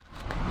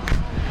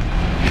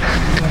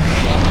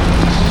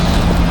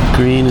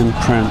Greene and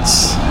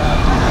Prince.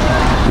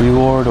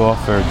 Reward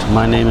offered.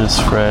 My name is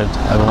Fred.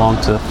 I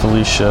belong to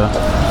Felicia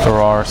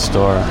Farrar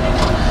store,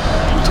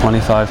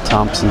 25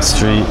 Thompson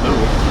Street.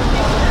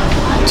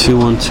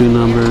 212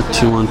 number,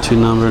 212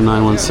 number,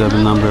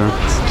 917 number.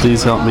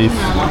 Please help me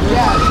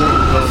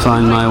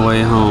find my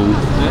way home.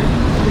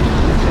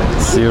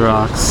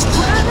 Xeroxed.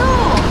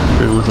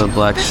 Written with a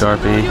black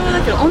Sharpie.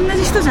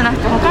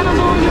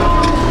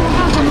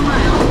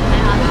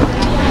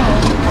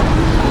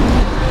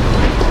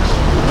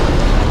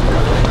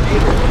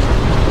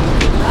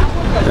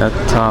 At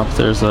the top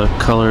there's a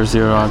color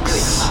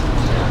Xerox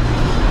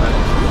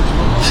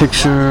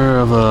picture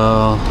of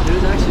a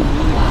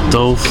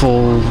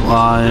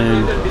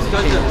doleful-eyed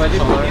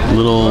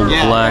little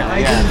black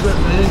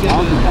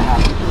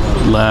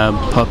lab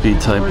puppy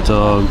type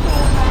dog.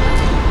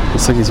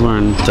 Looks like he's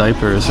wearing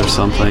diapers or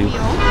something.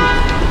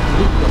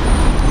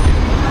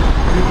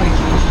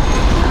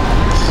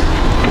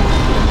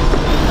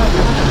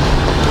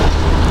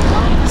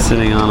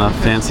 Sitting on a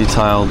fancy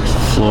tiled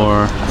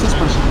floor.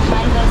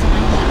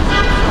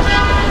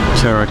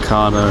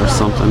 Terracotta or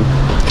something.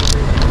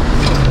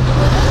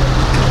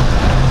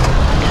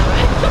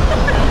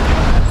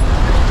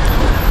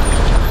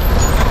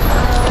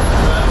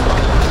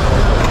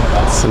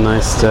 It's a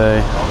nice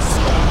day.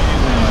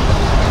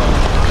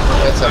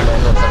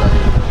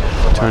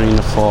 Turning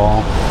to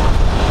fall.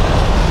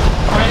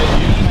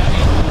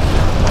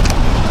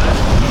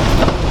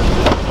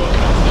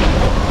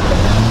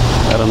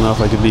 I don't know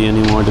if I could be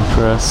any more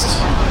depressed.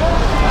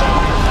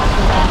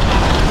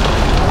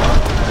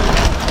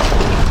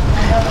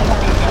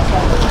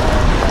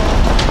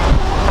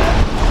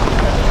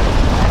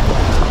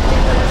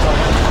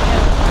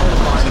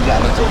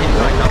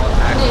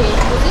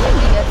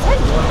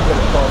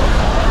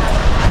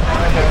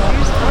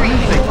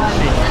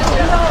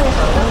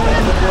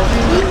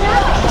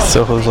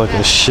 Soho's like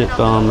a shit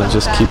bomb that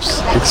just keeps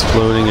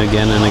exploding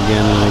again and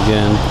again and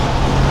again.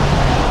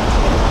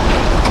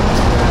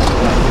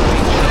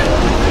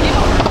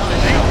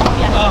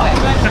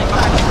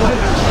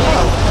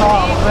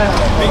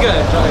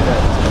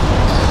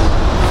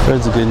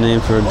 Fred's a good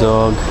name for a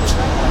dog.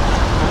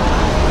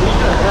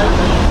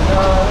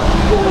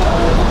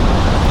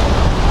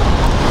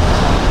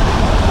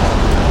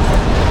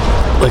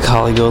 Like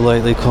Holly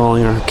Golightly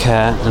calling her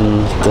cat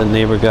and the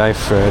neighbor guy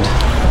Fred.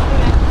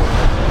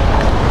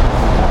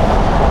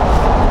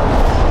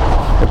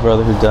 Her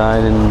brother who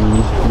died in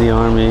the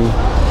army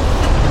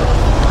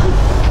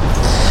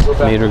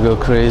made her go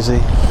crazy.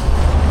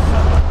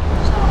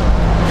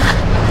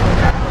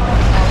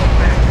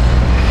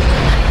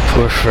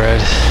 Poor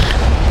Fred.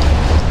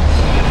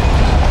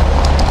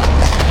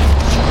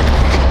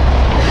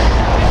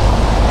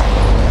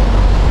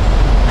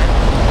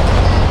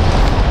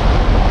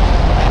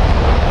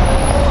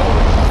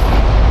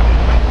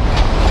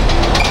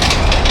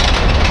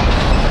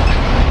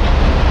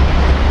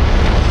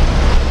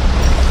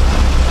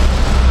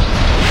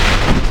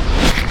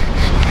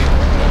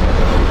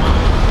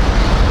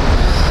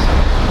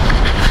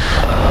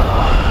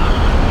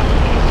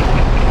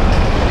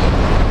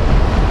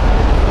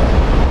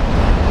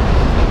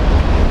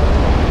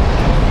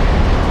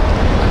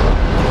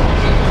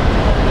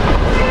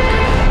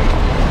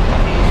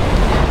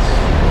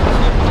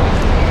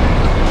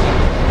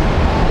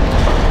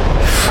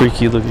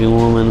 Freaky looking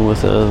woman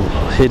with a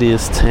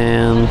hideous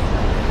tan.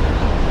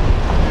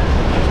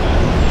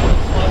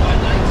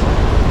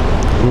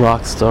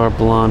 Rock star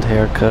blonde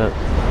haircut.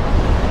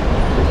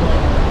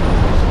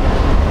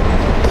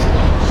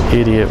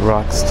 Idiot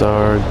rock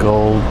star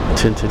gold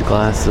tinted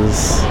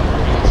glasses.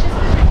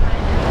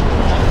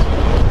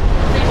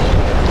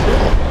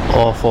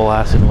 Awful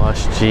acid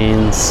wash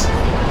jeans.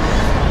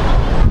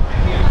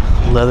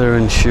 Leather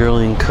and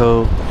shearling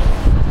coat.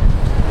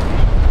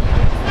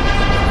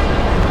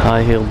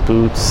 High-heeled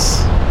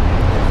boots.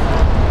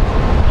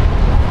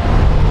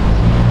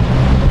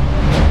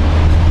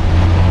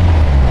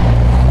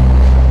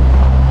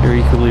 Your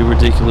equally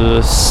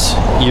ridiculous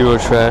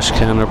Eurotrash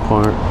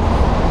counterpart.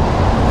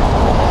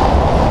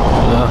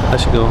 I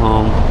should go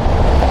home.